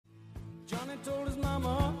Johnny told his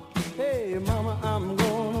mama, hey mama, I'm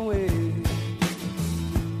going away.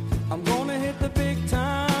 I'm gonna hit the big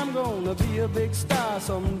time, gonna be a big star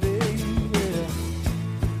someday. Yeah.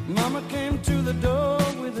 Mama came to the door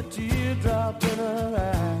with a teardrop in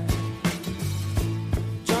her eye.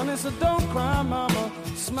 Johnny said, don't cry, mama,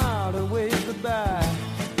 smiled and waved goodbye.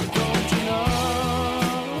 Don't you know?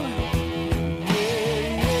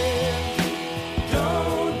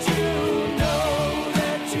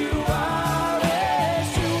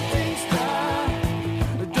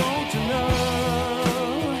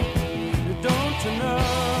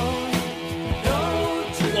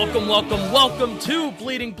 Welcome to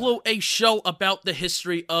Bleeding Blue, a show about the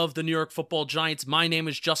history of the New York Football Giants. My name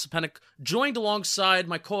is Justin Pennick, joined alongside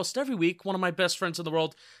my co-host every week, one of my best friends in the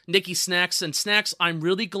world, Nikki Snacks. And Snacks, I'm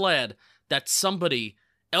really glad that somebody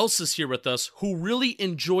else is here with us who really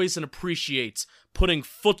enjoys and appreciates putting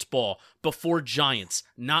football before Giants,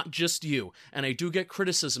 not just you. And I do get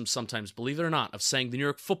criticism sometimes, believe it or not, of saying the New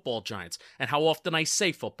York Football Giants and how often I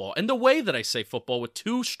say football and the way that I say football with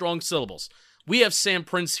two strong syllables. We have Sam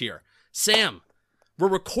Prince here. Sam, we're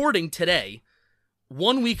recording today.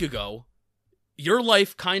 1 week ago, your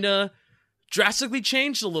life kind of drastically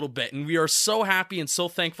changed a little bit, and we are so happy and so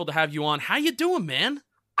thankful to have you on. How you doing, man?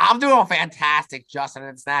 I'm doing fantastic, Justin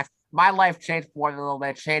and Snacks. My life changed more than a little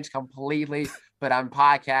bit, changed completely, but on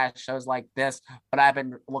podcast shows like this. But I've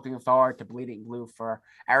been looking forward to Bleeding Blue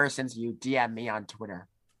ever since you DM me on Twitter.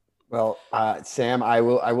 Well, Sam, I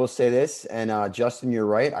will say this, and Justin, you're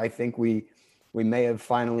right. I think we may have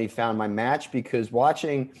finally found my match, because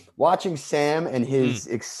watching Sam and his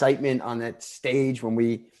excitement on that stage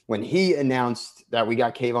when he announced that we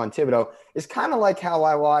got Kayvon Thibodeaux is kind of like how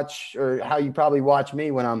I watch, or how you probably watch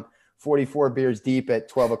me when I'm 44 beers deep at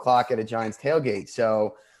 12 o'clock at a Giants tailgate.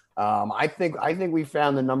 So I think we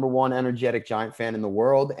found the number one energetic Giant fan in the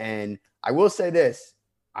world. And I will say this,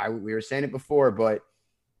 we were saying it before, but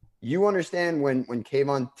you understand when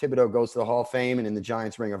Kayvon Thibodeaux goes to the Hall of Fame and in the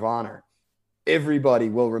Giants Ring of Honor, everybody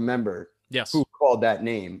will remember who called that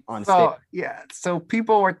name on stage. Yeah. So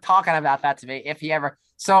people were talking about that to me. If he ever,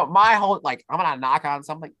 so my whole, I'm going to knock on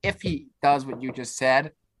something. If he does what you just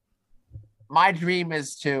said, my dream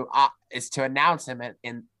is to announce him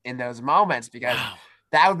in those moments, because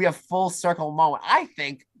that would be a full circle moment. I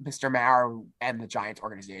think Mr. Maurer and the Giants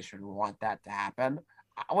organization want that to happen.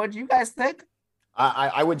 What do you guys think?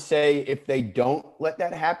 I would say if they don't let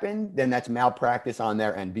that happen, then that's malpractice on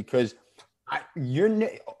their end, because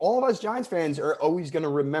all of us Giants fans are always going to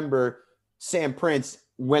remember Sam Prince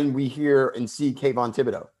when we hear and see Kayvon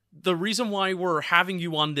Thibodeaux. The reason why we're having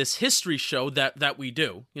you on this history show that we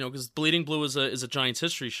do, because Bleeding Blue is a Giants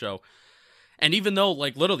history show, and even though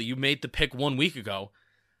literally you made the pick 1 week ago,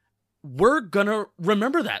 we're gonna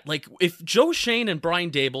remember that. If Joe Schoen and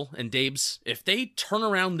Brian Daboll and Dabes, if they turn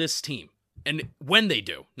around this team, and when they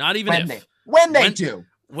do, not even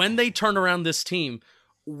when they turn around this team,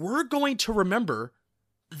 we're going to remember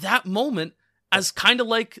that moment as kind of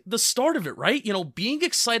like the start of it, right? Being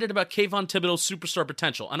excited about Kayvon Thibodeaux's superstar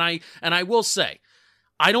potential. And I will say,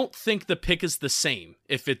 I don't think the pick is the same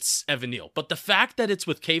if it's Evan Neal. But the fact that it's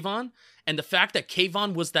with Kayvon, and the fact that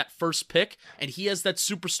Kayvon was that first pick, and he has that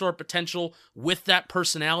superstar potential with that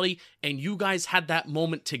personality, and you guys had that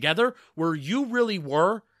moment together where you really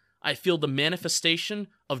were, I feel, the manifestation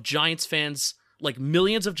of Giants fans,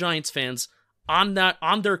 millions of Giants fans, on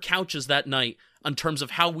their couches that night in terms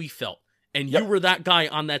of how we felt. And you were that guy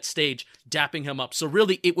on that stage dapping him up. So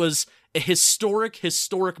really, it was a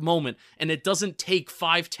historic moment. And it doesn't take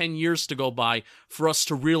 5-10 years to go by for us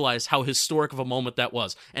to realize how historic of a moment that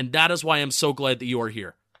was. And that is why I'm so glad that you are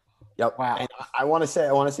here. Yep. Wow. And I want to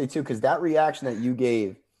say too, because that reaction that you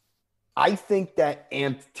gave, I think that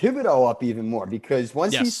amped Thibodeaux up even more, because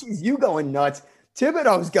once he sees you going nuts,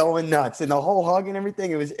 Thibodeaux's going nuts, and the whole hug and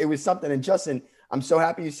everything. It was something. And Justin, I'm so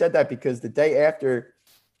happy you said that, because the day after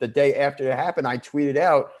it happened, I tweeted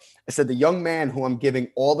out, I said, the young man who I'm giving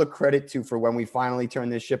all the credit to for when we finally turn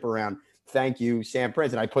this ship around, thank you, Sam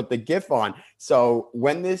Prince. And I put the GIF on. So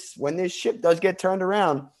when this ship does get turned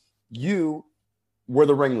around, you were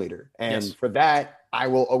the ringleader. And for that, I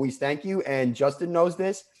will always thank you. And Justin knows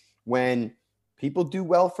this. When people do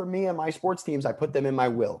well for me and my sports teams, I put them in my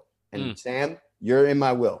will. And Sam, you're in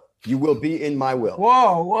my will. You will be in my will.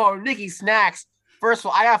 Whoa, Nikki Snacks. First of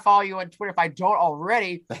all, I gotta follow you on Twitter if I don't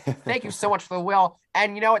already. Thank you so much for the will.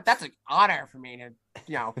 And you know what? That's an honor for me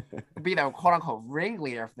to, be the quote unquote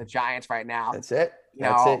ringleader for the Giants right now. That's it.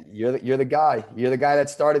 That's it. You're the guy. You're the guy that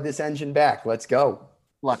started this engine back. Let's go.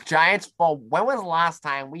 Look, Giants. Well, when was the last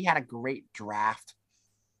time we had a great draft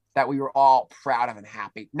that we were all proud of and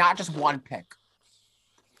happy? Not just one pick.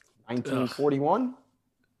 1941.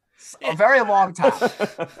 A very long time.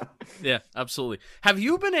 Yeah, absolutely. Have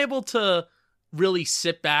you been able to really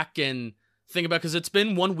sit back and think about, because it's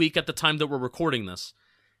been 1 week at the time that we're recording this,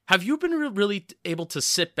 have you been really able to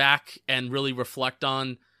sit back and really reflect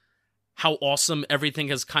on how awesome everything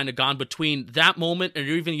has kind of gone between that moment and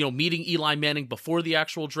even, meeting Eli Manning before the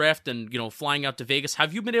actual draft and, flying out to Vegas?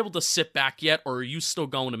 Have you been able to sit back yet, or are you still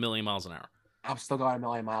going a million miles an hour? I'm still going a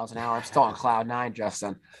million miles an hour. I'm still on cloud nine,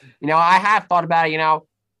 Justin. I have thought about it,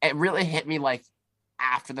 it really hit me like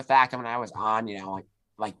after the fact when I was on,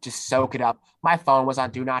 like just soak it up. My phone was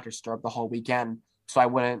on Do Not Disturb the whole weekend, so I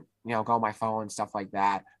wouldn't, go on my phone and stuff like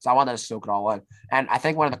that. So I wanted to soak it all in. And I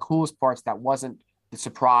think one of the coolest parts that wasn't the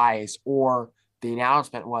surprise or the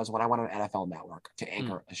announcement was when I went on NFL Network to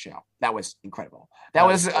anchor a show. That was incredible. That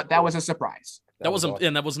was a surprise. That was awesome.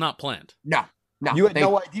 And that was not planned. No. You had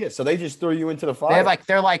no idea, so they just threw you into the fire.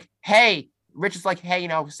 They're like, hey, Rich is like, hey,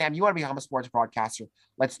 Sam, you want to become a sports broadcaster?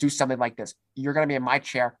 Let's do something like this. You're going to be in my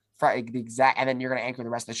chair for the exact, and then you're going to anchor the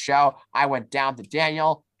rest of the show. I went down to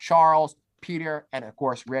Daniel, Charles, Peter, and of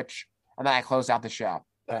course Rich, and then I closed out the show.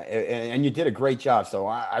 And you did a great job. So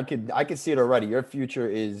I could see it already. Your future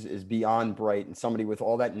is beyond bright, and somebody with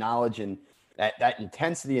all that knowledge and that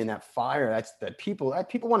intensity and that fire. That people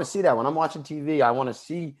want to see that. When I'm watching TV, I want to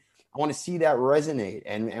see that resonate.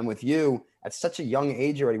 And with you at such a young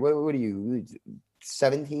age already. What are you?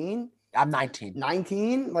 17? I'm 19.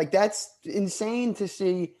 19? Like, that's insane to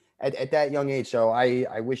see at that young age. So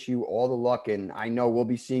I wish you all the luck, and I know we'll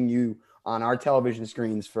be seeing you on our television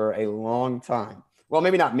screens for a long time. Well,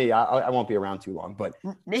 maybe not me. I won't be around too long, but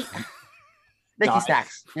Nicky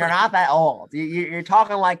Snacks, you're not that old. You're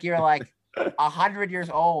talking like you're like 100 years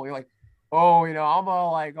old. You're like, oh, I'm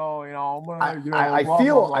like, oh, I'm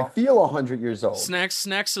I feel 100 years old.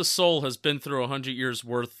 Snacks' soul has been through 100 years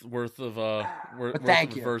worth of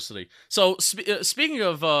adversity. So speaking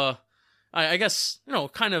of, I guess,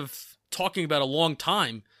 kind of talking about a long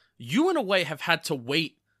time, you in a way have had to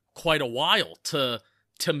wait quite a while to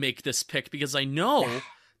make this pick, because I know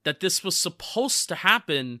that this was supposed to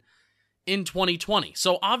happen in 2020.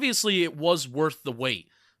 So obviously it was worth the wait.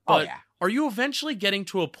 But are you eventually getting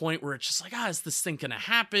to a point where it's just like, is this thing going to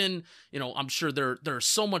happen? I'm sure there's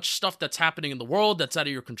so much stuff that's happening in the world that's out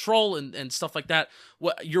of your control and stuff like that.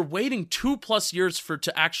 You're waiting 2+ years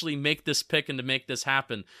to actually make this pick and to make this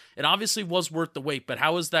happen. It obviously was worth the wait, but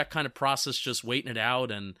how is that kind of process, just waiting it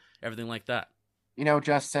out and everything like that?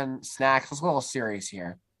 Justin, Snacks, let's get a little serious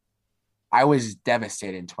here. I was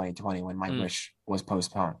devastated in 2020 when my wish was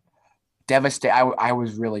postponed. Devastated. I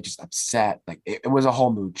was really just upset. Like, it was a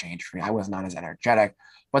whole mood change for me. I was not as energetic.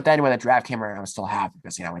 But then when the draft came around, I was still happy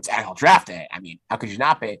because, it's NFL draft day. I mean, how could you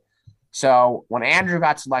not be? So when Andrew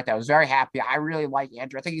got selected, I was very happy. I really like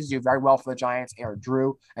Andrew. I think he's doing very well for the Giants. Eric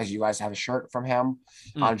Drew, as you guys have a shirt from him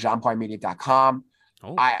on johnpointmedia.com.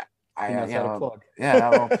 Oh. A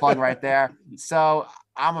little plug right there. So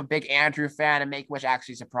I'm a big Andrew fan, and Make-A-Wish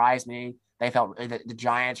actually surprised me. They felt the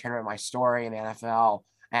Giants heard about my story in the NFL,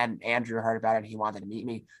 and Andrew heard about it, and he wanted to meet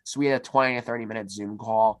me. So we had a 20 to 30 minute Zoom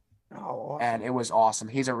call. Oh, awesome. And it was awesome.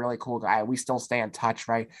 He's a really cool guy. We still stay in touch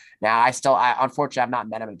right now. I unfortunately have not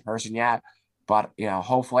met him in person yet, but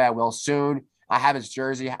hopefully I will soon. I have his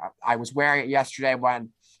jersey. I was wearing it yesterday when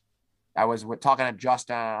I was talking to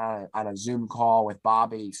Justin on a Zoom call with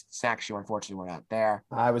Bobby. Snacks, you unfortunately were not there.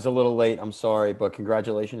 I was a little late. I'm sorry, but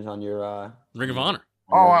congratulations on your Ring of Honor.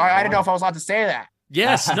 Oh, I didn't know if I was allowed to say that.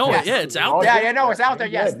 Yes, no, yeah, it's out there. Yeah, no, it's out there.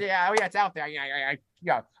 Yes, it's out there.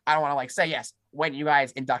 Yeah. I don't want to say yes when you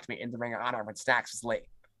guys induct me in the Ring of Honor when Snacks is late.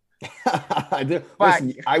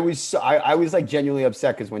 Listen, I was like genuinely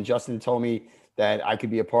upset because when Justin told me that I could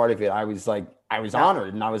be a part of it, I was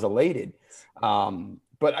honored and I was elated.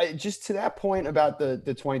 But just to that point about the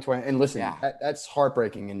 2020, and listen, that's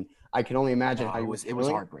heartbreaking, and I can only imagine how it was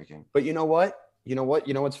heartbreaking. But you know what? You know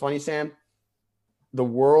what's funny, Sam? The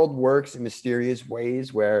world works in mysterious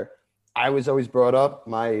ways where I was always brought up.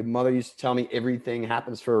 My mother used to tell me everything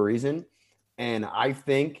happens for a reason. And I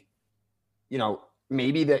think,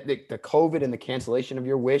 maybe the COVID and the cancellation of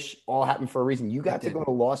your wish all happened for a reason. You got to go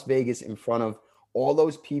to Las Vegas in front of all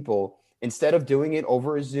those people. Instead of doing it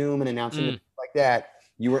over a Zoom and announcing it like that,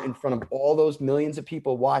 you were in front of all those millions of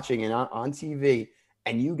people watching and on TV.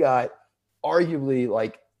 And you got arguably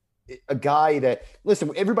like a guy that,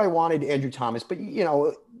 listen, everybody wanted Andrew Thomas, but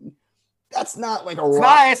that's not like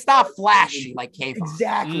it's not flashy like Kayvon.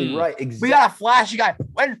 Exactly right. Exactly. We got a flashy guy.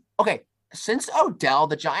 Since Odell,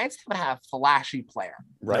 the Giants haven't had a flashy player.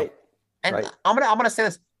 Right. And right. I'm gonna say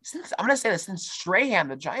this. Since Strahan,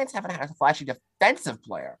 the Giants haven't had a flashy defensive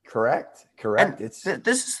player. Correct. And this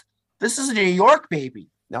is a New York baby.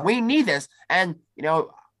 No. We need this. And, in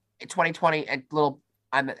 2020,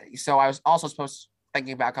 so I was also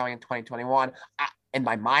thinking about going in 2021. In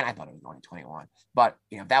my mind, I thought it was going in 2021, but,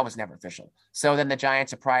 that was never official. So then the Giants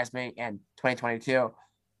surprised me in 2022.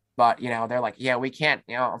 But, they're like, yeah, we can't,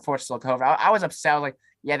 unfortunately, COVID. I was upset. I was like,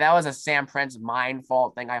 yeah, that was a Sam Prince mind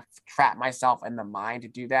fault thing. I trapped myself in the mind to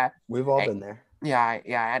do that. We've all been there.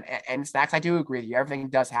 Yeah. And Snacks, I do agree with you. Everything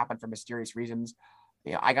does happen for mysterious reasons.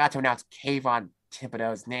 I got to announce Kayvon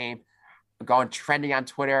Thibodeau's name, going trending on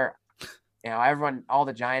Twitter. Everyone, all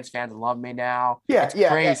the Giants fans love me now. Yeah, it's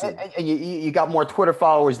crazy. And you got more Twitter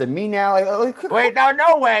followers than me now. Wait,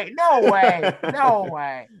 no way.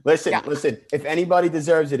 Listen. If anybody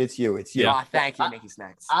deserves it, it's you. It's you. Oh, thank you, Nicky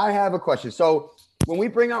Snacks. I have a question. So when we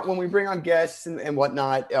bring on guests and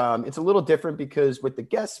whatnot, it's a little different because with the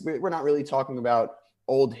guests, we're not really talking about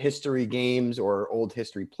old history games or old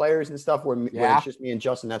history players and stuff. Where it's just me and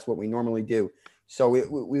Justin. That's what we normally do. So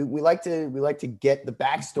we like to get the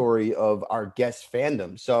backstory of our guest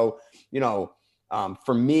fandom. So,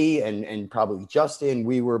 for me and probably Justin,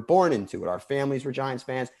 we were born into it. Our families were Giants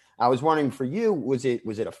fans. I was wondering for you, was it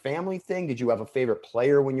a family thing? Did you have a favorite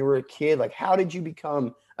player when you were a kid? Like, how did you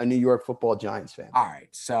become a New York Football Giants fan? All right.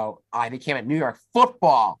 So I became a New York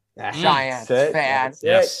Football Giants fan.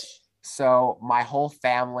 Yes. So my whole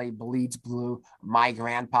family bleeds blue. My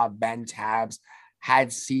grandpa, Ben Tabbs,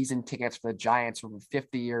 had season tickets for the Giants for over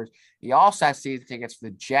 50 years. He also has season tickets for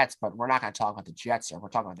the Jets, but we're not going to talk about the Jets here. We're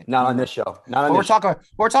talking about not on this show. We're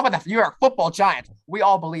talking about the New York Football Giants. We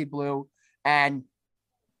all bleed blue, and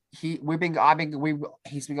he's been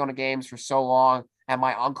going to games for so long. And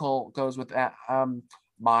my uncle goes with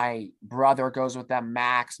my brother goes with them.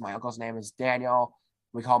 Max, my uncle's name is Daniel.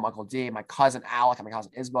 We call him Uncle D. My cousin Alec and my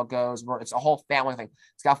cousin Isabel goes. It's a whole family thing.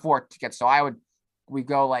 It's got 4 tickets, so we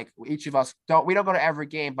go like each of us don't go to every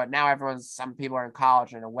game, but now some people are in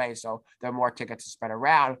college in a way, so there are more tickets to spread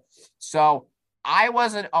around. So I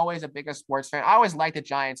wasn't always a biggest sports fan. I always liked the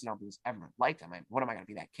Giants, because everyone liked them. What am I going to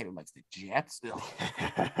be, that kid who likes the Jets?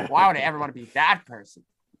 Why would I ever want to be that person?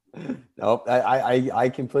 Nope. I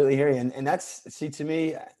completely hear you. And that's, to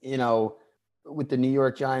me, with the New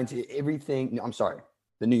York Giants, the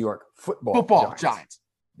New York Football Giants.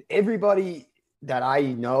 Everybody that I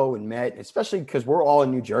know and met, especially because we're all in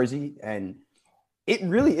New Jersey, and it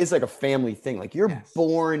really is like a family thing. Like you're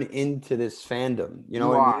born into this fandom, you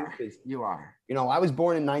know. You are. I was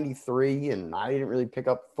born in '93, and I didn't really pick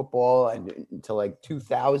up football until like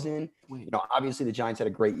 2000. Obviously the Giants had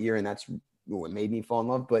a great year, and that's what made me fall in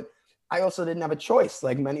love. But I also didn't have a choice,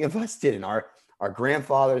 like many of us did. And our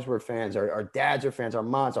grandfathers were fans, our dads are fans, our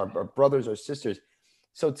moms, our brothers, our sisters.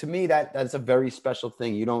 So to me, that's a very special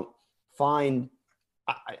thing. You don't find,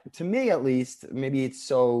 to me at least, maybe it's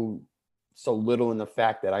so little in the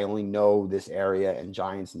fact that I only know this area and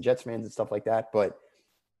Giants and Jets fans and stuff like that. But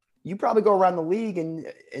you probably go around the league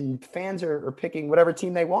and fans are picking whatever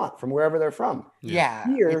team they want from wherever they're from. Yeah.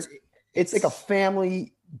 Here, it's like a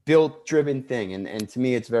family built driven thing. And to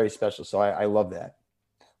me, it's very special. So I love that.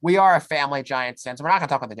 We are a family Giants fan. So we're not going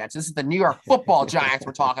to talk about the Jets. This is the New York Football Giants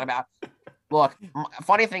we're talking about. Look,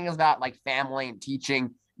 funny thing is about like family and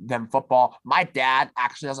teaching them football. My dad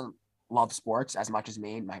actually doesn't love sports as much as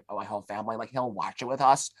me and my whole family. Like he'll watch it with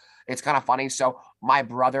us. It's kind of funny. So my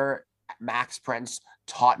brother, Max Prince,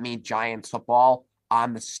 taught me Giants football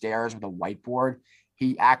on the stairs with a whiteboard.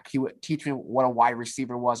 He would teach me what a wide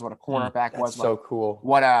receiver was, what a cornerback was. So cool.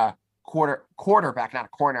 What a quarterback, not a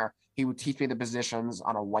corner. He would teach me the positions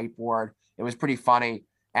on a whiteboard. It was pretty funny.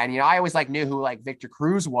 And, I always knew who Victor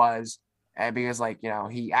Cruz was, because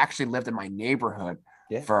he actually lived in my neighborhood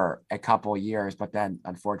for a couple of years, but then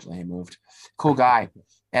unfortunately he moved. Cool guy.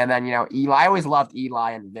 And then, Eli, I always loved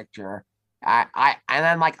Eli and Victor. I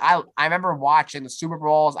remember watching the Super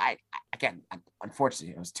Bowls.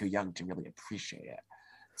 Unfortunately I was too young to really appreciate it.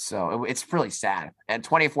 So it's really sad. And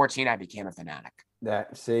 2014, I became a fanatic.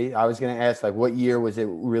 I was going to ask, what year was it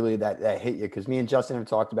really that hit you? Because me and Justin have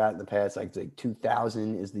talked about it in the past, like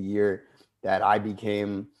 2000 is the year that I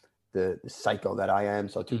became the psycho that I am.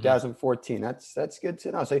 So 2014, that's good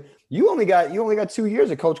to know. So you only got 2 years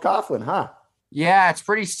of Coach Coughlin, huh? Yeah, it's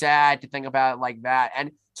pretty sad to think about it like that.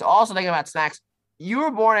 And to also think about Snacks, you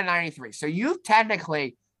were born in 93. So you've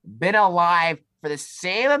technically been alive for the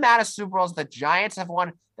same amount of Super Bowls the Giants have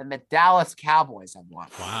won than the Dallas Cowboys have won.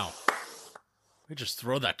 Wow. We just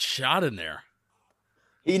throw that shot in there.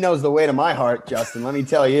 He knows the way to my heart, Justin. Let me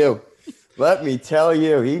tell you.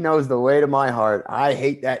 He knows the way to my heart. I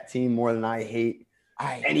hate that team more than I hate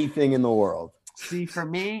anything in the world. See, for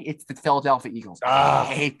me, it's the Philadelphia Eagles. I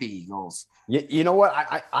hate the Eagles. You know what?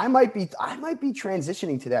 I might be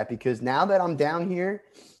transitioning to that because now that I'm down here,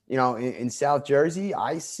 in South Jersey,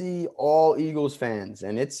 I see all Eagles fans,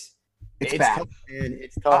 and it's bad. tough, man.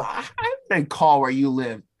 It's tough. I've been called where you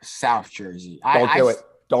live, South Jersey. Don't do it.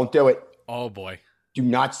 Don't do it. Oh boy. Do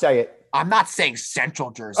not say it. I'm not saying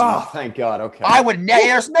Central Jersey. Oh, thank God. Okay. I would.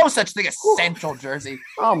 There's no such thing as Central Jersey.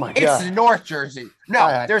 Oh my God. It's North Jersey.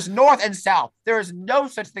 No, there's North and South. There is no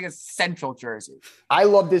such thing as Central Jersey. I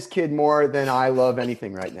love this kid more than I love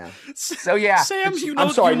anything right now. So yeah, Sam,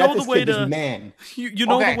 I'm sorry, not this the way kid, to this man. You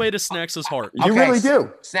know the way to Snacks' heart. You really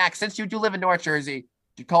do. Snack, since you do live in North Jersey,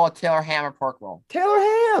 you call it Taylor ham or pork roll? Taylor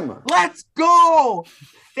ham. Let's go.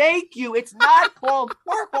 Thank you. It's not called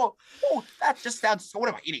pork roll. Oh, that just sounds so. What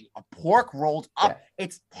am I eating? A pork rolled up? Yeah.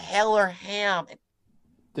 It's Taylor ham.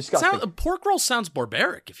 Disgusting. Pork roll sounds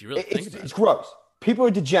barbaric if you really think about it. It's gross. People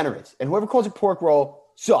are degenerates, and whoever calls it pork roll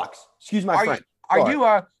sucks. Excuse my friend.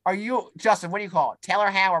 Are you Justin? What do you call it?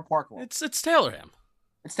 Taylor ham or pork roll? It's Taylor ham.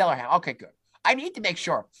 It's Taylor ham. Okay, good. I need to make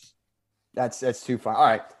sure. That's too far. All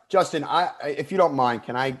right, Justin. If you don't mind,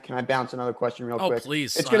 can I bounce another question real quick? Oh,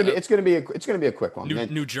 please. It's gonna be a quick one.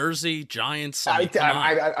 New Jersey Giants.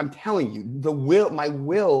 I'm telling you, my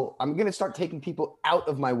will. I'm gonna start taking people out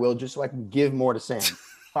of my will just so I can give more to Sam.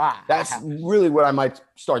 That's really what I might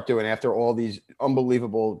start doing after all these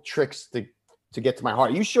unbelievable tricks to get to my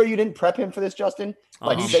heart. Are you sure you didn't prep him for this, Justin?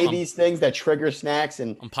 Say these things that trigger Snacks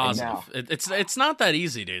and I'm positive. It's not that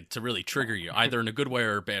easy to really trigger you either in a good way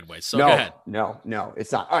or a bad way. So go ahead. No,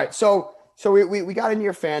 it's not. All right, so we got into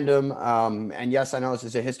your fandom, and yes, I know this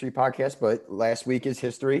is a history podcast, but last week is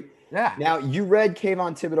history. Yeah. Now you read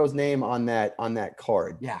Kayvon Thibodeau's name on that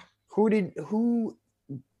card. Yeah. Who?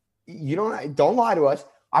 You don't lie to us.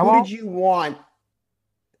 Did you want?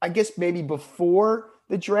 I guess maybe before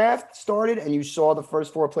the draft started and you saw the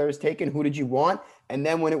first 4 players taken, who did you want? And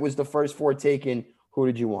then when it was the first 4 taken, who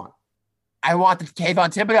did you want? I wanted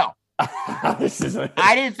Kayvon Thibodeau.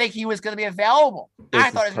 I didn't think he was going to be available. I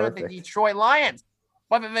thought it was going to be the Detroit Lions.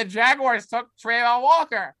 But then the Jaguars took Trayvon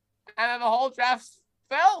Walker. And then the whole draft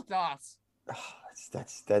fell to us.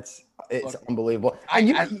 It's unbelievable.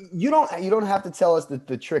 You don't have to tell us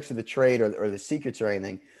the tricks of the trade or the secrets or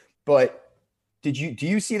anything, but do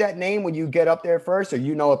you see that name when you get up there first, or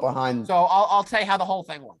it behind? So I'll tell you how the whole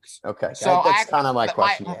thing works. Okay, so that's kind of my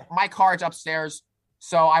question. My card's upstairs,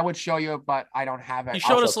 so I would show you, but I don't have it. You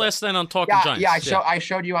showed us last night on Talking Giants. Yeah, I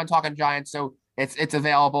showed you on Talking Giants, so it's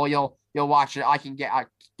available. You'll watch it. I can get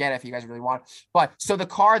it if you guys really want. But so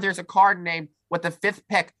there's a card named with the 5th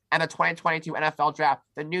pick and the 2022 NFL draft,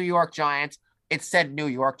 the New York Giants. It said New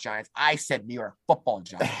York Giants. I said New York Football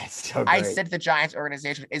Giants. So I said to the Giants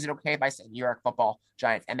organization, is it okay if I say New York Football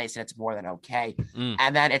Giants? And they said it's more than okay.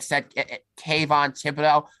 And then it said Kayvon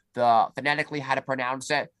Thibodeau, phonetically how to pronounce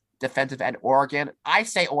it, defensive end Oregon. I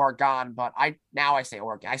say Oregon, but I say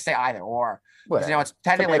Oregon. I say either or. It's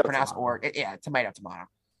technically pronounced Oregon. Yeah, tomato.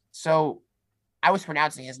 So I was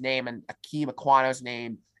pronouncing his name and Akeem Aquano's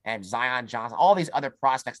name and Zion Johnson, all these other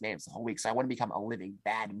prospects' names the whole week. So I wouldn't become a living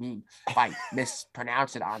bad meme if I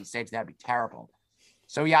mispronounce it on stage. That'd be terrible.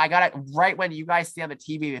 So yeah, I got it right when you guys see on the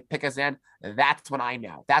TV to pick us in. That's when I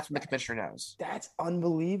know. That's when the commissioner knows. That's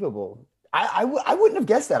unbelievable. I wouldn't have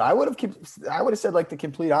guessed that. I would have said like the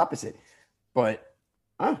complete opposite. But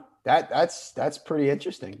that's pretty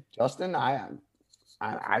interesting, Justin. I'm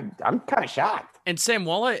kind of shocked. And Sam,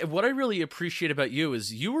 what I really appreciate about you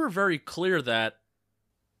is you were very clear that,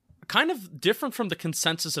 kind of different from the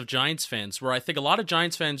consensus of Giants fans, where I think a lot of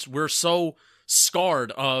Giants fans were so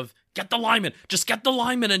scarred of get the lineman, just get the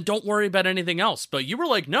lineman and don't worry about anything else. But you were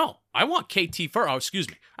like, no, I want KT first. Oh, excuse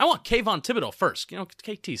me. I want Kayvon Thibodeau first.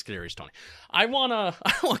 KT's Kadarius Toney. I want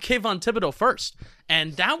Kayvon Thibodeau first.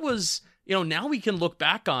 And that was, now we can look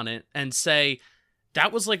back on it and say,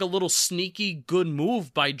 that was like a little sneaky good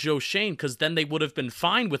move by Joe Schoen, because then they would have been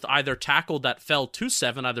fine with either tackle that fell to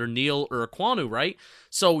 7, either Neal or Aquanu, right?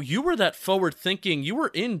 So you were that forward thinking. You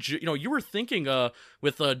were you were thinking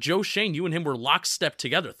with Joe Schoen, you and him were lockstep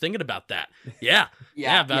together, thinking about that. Yeah,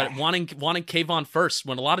 wanting Kayvon first.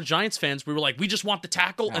 When a lot of Giants fans, we were like, we just want the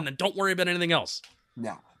tackle and then don't worry about anything else.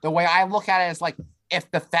 No, the way I look at it is like, if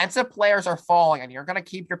defensive players are falling and you're going to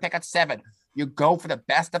keep your pick at 7, you go for the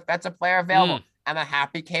best defensive player available. And I'm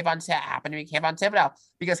happy to be Kayvon Thibodeau,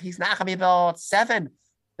 because he's not going to be available at 7.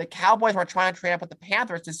 The Cowboys were trying to trade up with the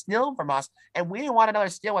Panthers to steal him from us, and we didn't want another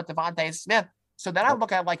steal with Devontae Smith. So then I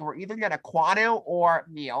look at it like we're either going to Aquanu or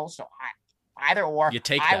Neal. So either or. You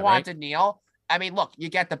take I wanted Neal. I mean, look, you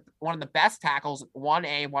get one of the best tackles,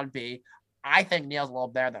 1A, 1B. I think Neal's a little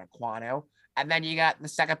better than Aquanu. And then you got the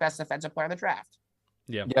second best defensive player in the draft.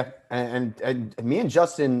 Yeah. Yeah, and me and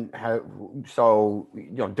Justin have, so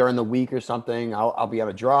during the week or something, I'll be on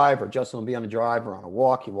a drive, or Justin will be on a drive or on a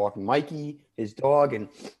walk. He's walking Mikey, his dog, and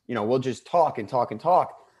we'll just talk and talk and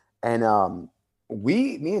talk. And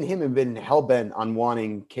me and him have been hell bent on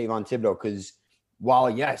wanting Kayvon Thibodeaux, because while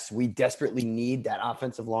yes, we desperately need that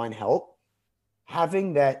offensive line help,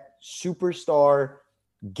 having that superstar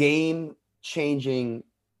game changing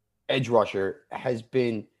edge rusher has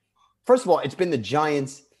been. First of all, it's been the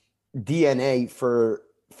Giants' DNA for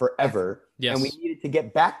forever, Yes. And we needed to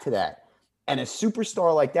get back to that. And a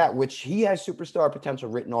superstar like that, which he has superstar potential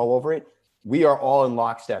written all over it, we are all in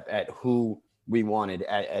lockstep at who we wanted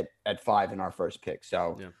at 5 in our first pick.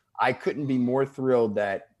 So Yeah. I couldn't be more thrilled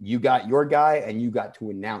that you got your guy and you got to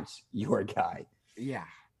announce your guy. Yeah.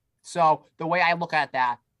 So the way I look at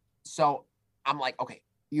that, so I'm like, okay,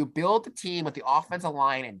 you build the team with the offensive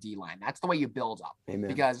line and D line. That's the way you build up. Amen.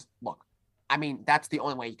 Because look, I mean, that's the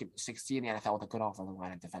only way you can succeed in the NFL with a good offensive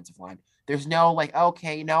line and defensive line. There's no like,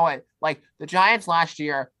 okay, you know what? Like the Giants last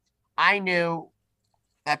year, I knew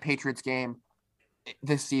that Patriots game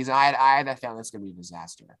this season, I had that feeling it's going to be a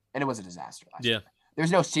disaster. And it was a disaster last year.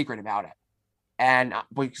 There's no secret about it. And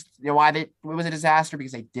you know why it was a disaster?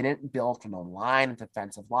 Because they didn't build from the line and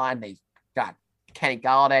defensive line. They got Kenny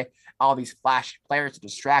Galladay, all these flash players to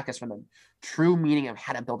distract us from the true meaning of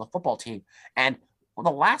how to build a football team. And when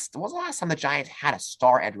was the last time the Giants had a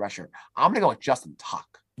star edge rusher? I'm going to go with Justin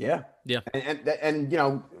Tuck. Yeah. Yeah.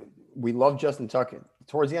 And we love Justin Tuck.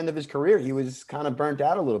 Towards the end of his career, he was kind of burnt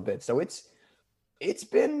out a little bit. So it's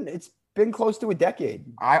been close to a decade.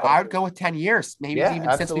 I would go with 10 years, maybe even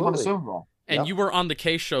since we won the Super Bowl. And you were on the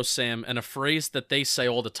K show, Sam, and a phrase that they say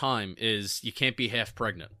all the time is you can't be half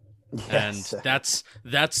pregnant. Yes. And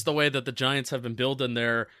that's the way that the Giants have been building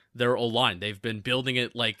their O-line. They've been building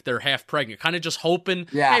it like they're half pregnant, kind of just hoping,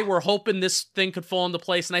 hey, we're hoping this thing could fall into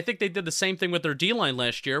place. And I think they did the same thing with their D-line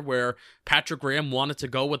last year, where Patrick Graham wanted to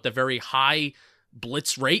go with the very high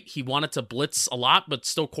blitz rate. He wanted to blitz a lot, but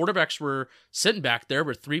still quarterbacks were sitting back there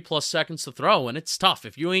with 3+ seconds to throw, and it's tough.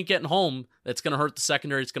 If you ain't getting home, that's going to hurt the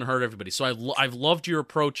secondary. It's going to hurt everybody. So I've loved your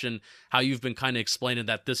approach and how you've been kind of explaining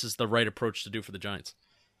that this is the right approach to do for the Giants.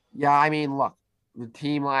 Yeah, I mean, look, the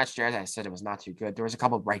team last year, as I said, it was not too good. There was a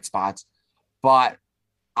couple of bright spots, but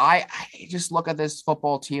I just look at this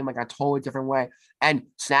football team like a totally different way. And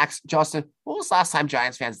Snacks, Justin, when was the last time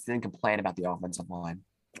Giants fans didn't complain about the offensive line?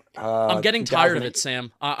 I'm getting tired of it,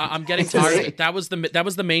 Sam. I'm getting tired of it. That was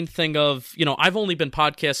the main thing of, I've only been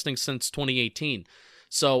podcasting since 2018,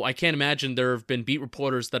 so I can't imagine there have been beat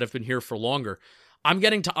reporters that have been here for longer. I'm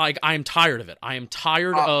getting to. I am tired of it. I am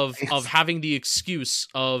tired of having the excuse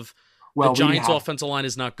of the Giants' offensive line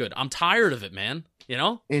is not good. I'm tired of it, man.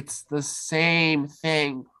 It's the same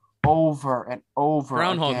thing over and over.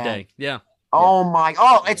 Groundhog again. Day. Yeah.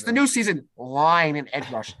 It's the new season. Line and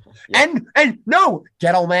edge rush. Yeah. And no,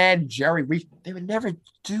 Gettleman, Jerry Reese, they would never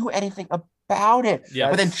do anything about it.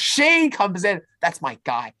 Yes. But then Shane comes in. That's my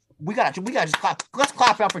guy. We gotta just clap. Let's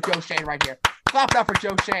clap it up for Joe Shane right here. Clap it up for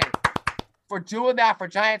Joe Shane for doing that for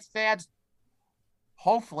Giants fans.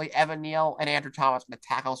 Hopefully, Evan Neal and Andrew Thomas are the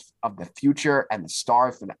tackles of the future and the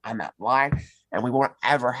stars on that line, and we won't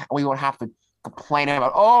have to complain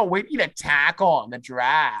about, we need a tackle in the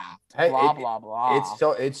draft. Blah blah blah.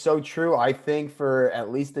 It's so true. I think for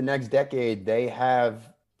at least the next decade, they have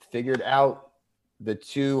figured out the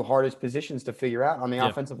two hardest positions to figure out on the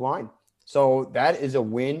offensive line. So that is a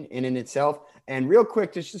win in itself. And real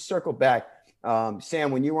quick, just to circle back,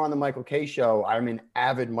 Sam, when you were on the Michael K show, I'm an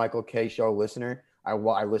avid Michael K show listener. I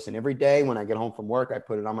listen every day when I get home from work. I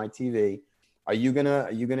put it on my TV. Are you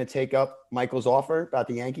gonna take up Michael's offer about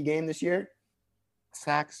the Yankee game this year?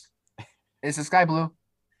 Sacks. Is the sky blue?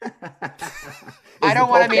 I don't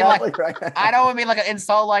want to be like I don't want to be like an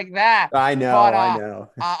insult like that. I know. I know.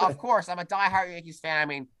 Of course, I'm a diehard Yankees fan. I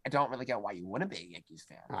mean, I don't really get why you wouldn't be a Yankees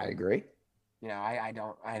fan. I agree. I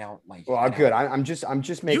don't like. Well, good. I'm just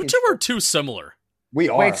making. You two are too similar. We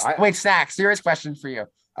are. Wait, Snacks. Serious question for you.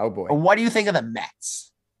 Oh boy. What do you think of the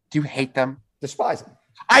Mets? Do you hate them? Despise them.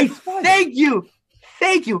 Thank you.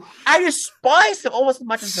 I despise them almost as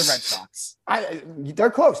much as the Red Sox. They're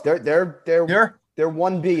close. They're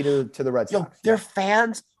 1B to the Red Sox. Their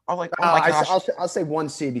fans are like, oh my gosh. I'll say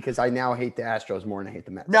 1C because I now hate the Astros more than I hate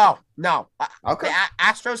the Mets. No. Okay. The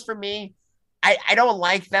Astros for me, I don't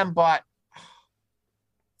like them, but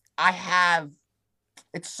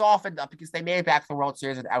it's softened up because they made it back to the World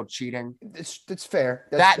Series without cheating. That's fair.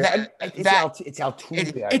 It's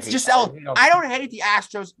Altuve. It's just I don't hate the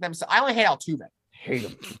Astros themselves. I only hate Altuve. Hate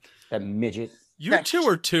him. That midget. You two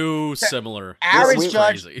are too similar. Aaron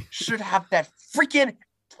Judge should have that freaking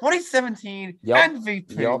 2017 Yep.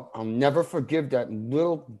 MVP. Yep. I'll never forgive that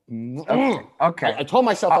little. Okay. I told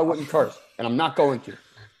myself I wouldn't curse, and I'm not going to.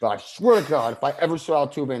 But I swear to God, if I ever saw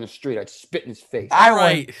Altuve in the street, I'd spit in his face. I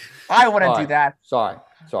Right. wouldn't do that. Sorry.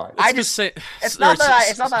 I Let's just say It's not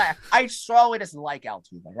that I strongly dislike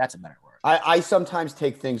Altuve. That's a better word. I sometimes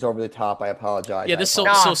take things over the top. I apologize. Yeah, No.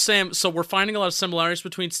 so Sam, so we're finding a lot of similarities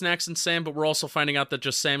between Snacks and Sam, but we're also finding out that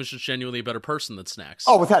just Sam is just genuinely a better person than Snacks.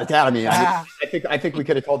 Oh, without a doubt. I mean, I think we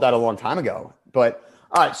could have told that a long time ago. But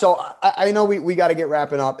all right, so I know we got to get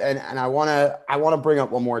wrapping up, and I wanna bring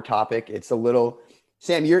up one more topic. It's a little,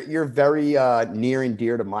 Sam, you're very near and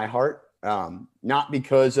dear to my heart, not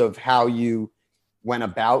because of how you went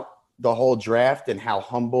about the whole draft and how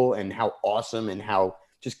humble and how awesome and how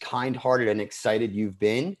just kind-hearted and excited you've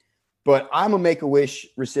been, but I'm a Make-A-Wish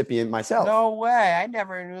recipient myself. No way! I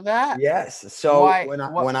never knew that. Yes. So Why?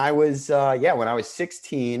 when I was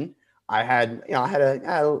 16, I had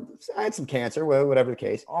some cancer, whatever the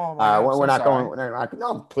case. Oh my God, we're not sorry. going.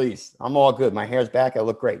 No, please. I'm all good. My hair's back. I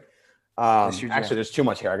look great. Yes, you do. Actually, there's too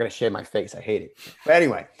much hair. I got to shave my face. I hate it. But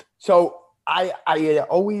anyway, so I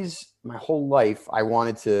always, my whole life, I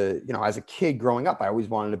wanted to, as a kid growing up, I always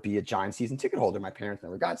wanted to be a Giants season ticket holder. My parents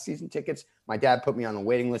never got season tickets. My dad put me on the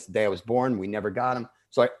waiting list the day I was born. We never got them.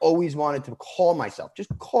 So I always wanted to call myself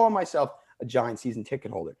a Giants season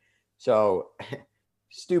ticket holder. So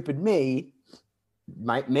stupid me,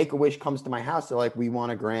 my Make-A-Wish comes to my house. They're like, we want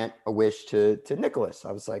to grant a wish to Nicholas.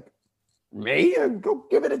 I was like, me? Go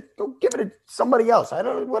give it to somebody else. I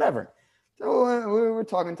don't know, whatever. So we were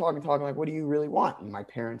talking. Like, what do you really want? And my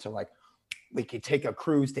parents are like, we could take a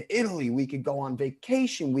cruise to Italy. We could go on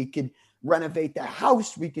vacation. We could renovate the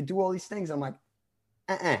house. We could do all these things. I'm like,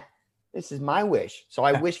 this is my wish. So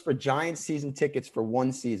I wished for Giants season tickets for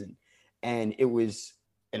one season. And it was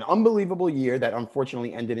an unbelievable year that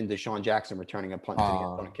unfortunately ended in Deshaun Jackson returning a punt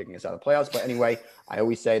and kicking us out of the playoffs. But anyway, I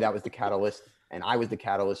always say that was the catalyst, and I was the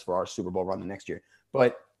catalyst for our Super Bowl run the next year.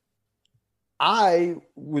 But I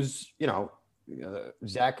was,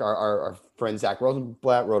 Zach, our friend Zach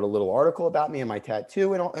Rosenblatt wrote a little article about me and my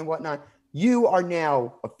tattoo and whatnot. You are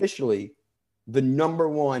now officially the number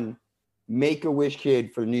one Make-A-Wish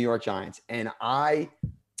kid for the New York Giants. And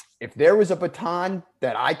if there was a baton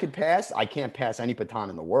that I could pass, I can't pass any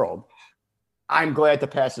baton in the world. I'm glad to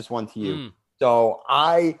pass this one to you. So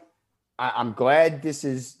I'm glad this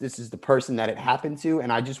is the person that it happened to.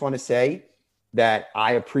 And I just want to say that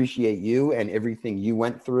I appreciate you and everything you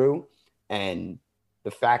went through, and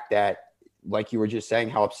the fact that, like you were just saying,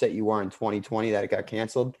 how upset you were in 2020 that it got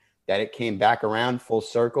canceled, that it came back around full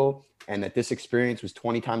circle, and that this experience was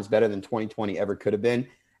 20 times better than 2020 ever could have been.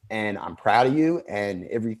 And I'm proud of you and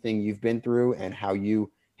everything you've been through and how you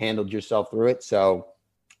handled yourself through it. So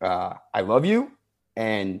I love you,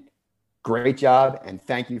 and great job. And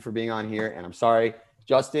thank you for being on here. And I'm sorry,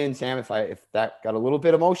 Justin, Sam, if that got a little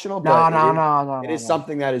bit emotional, but No. It is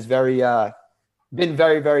something that is been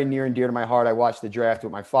very, very near and dear to my heart. I watched the draft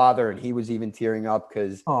with my father, and he was even tearing up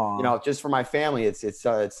because, just for my family, it's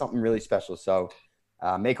something really special. So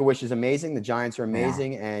Make-A-Wish is amazing. The Giants are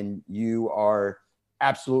amazing, and you are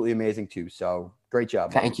absolutely amazing too. So great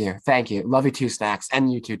job. Thank you. Love you too, Snacks,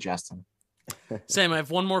 and you too, Justin. Sam, I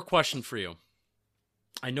have one more question for you.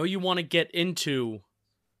 I know you want to get into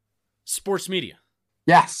sports media.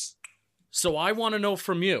 Yes. So I want to know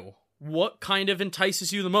from you, what kind of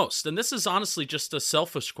entices you the most? And this is honestly just a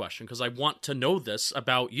selfish question because I want to know this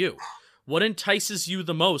about you. What entices you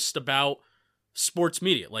the most about sports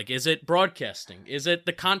media? Like, is it broadcasting? Is it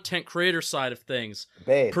the content creator side of things?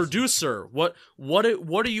 Babes. Producer? What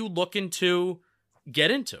are you looking to get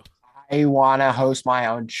into? I want to host my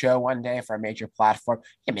own show one day for a major platform.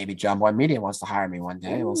 Yeah, maybe Jump One Media wants to hire me one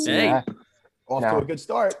day. We'll see. Hey. Off to a good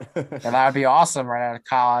start. And that would be awesome right out of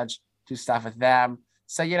college, do stuff with them.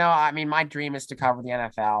 So, my dream is to cover the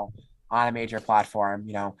NFL on a major platform.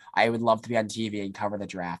 I would love to be on TV and cover the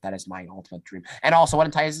draft. That is my ultimate dream. And also what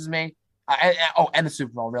entices me, and the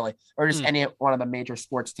Super Bowl, really, or just any one of the major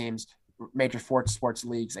sports teams, major sports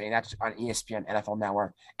leagues. I mean, that's on ESPN, NFL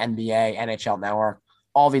Network, NBA, NHL Network,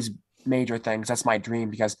 all these major things. That's my dream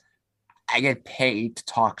because I get paid to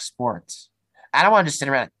talk sports. I don't want to just sit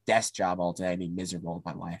around a desk job all day and be miserable with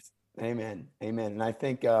my life. Amen. And I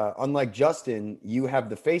think, unlike Justin, you have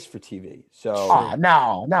the face for TV. So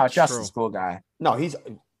no, Justin's a cool guy. No, he's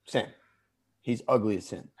Sam. He's ugly as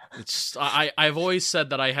sin. It's I've always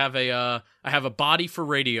said that I have a body for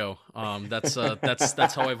radio. That's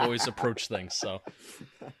how I've always approached things. So,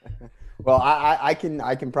 well, I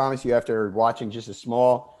can promise you, after watching just a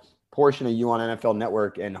small portion of you on NFL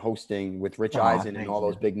Network and hosting with Rich Eisen and all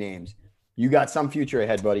those big names, you got some future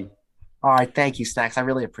ahead, buddy. All right, thank you, Snacks. I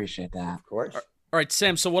really appreciate that. Of course. All right,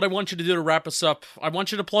 Sam, so what I want you to do to wrap us up, I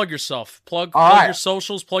want you to plug yourself. Plug right. your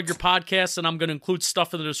socials, plug your podcast, and I'm going to include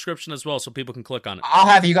stuff in the description as well so people can click on it. I'll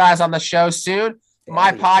have you guys on the show soon.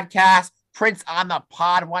 My podcast, Prince on the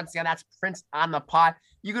Pod. Once again, that's Prince on the Pod.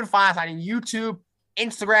 You can find us on YouTube,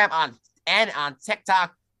 Instagram, and on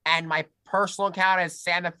TikTok. And my personal account is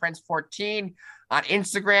SamThePrince14 on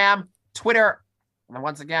Instagram, Twitter, and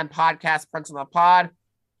once again, podcast Prince on the Pod,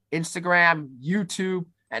 Instagram, YouTube,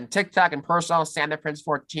 and TikTok, and personal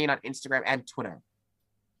SamThePrince14 on Instagram and Twitter.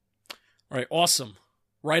 All right, awesome.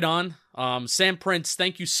 Right on. Sam Prince,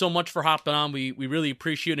 thank you so much for hopping on. We really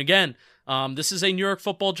appreciate it. And again, this is a New York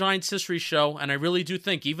Football Giants history show, and I really do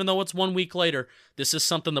think, even though it's 1 week later, this is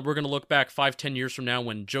something that we're going to look back 5-10 years from now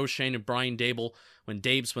when Joe Schoen and Brian Daboll, when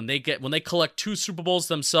they collect 2 Super Bowls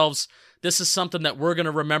themselves, this is something that we're going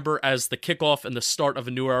to remember as the kickoff and the start of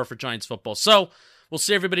a new era for Giants football. So we'll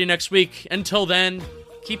see everybody next week. Until then,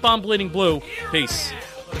 keep on bleeding blue. Peace.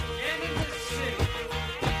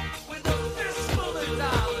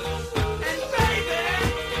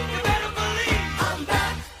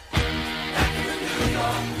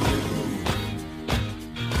 York.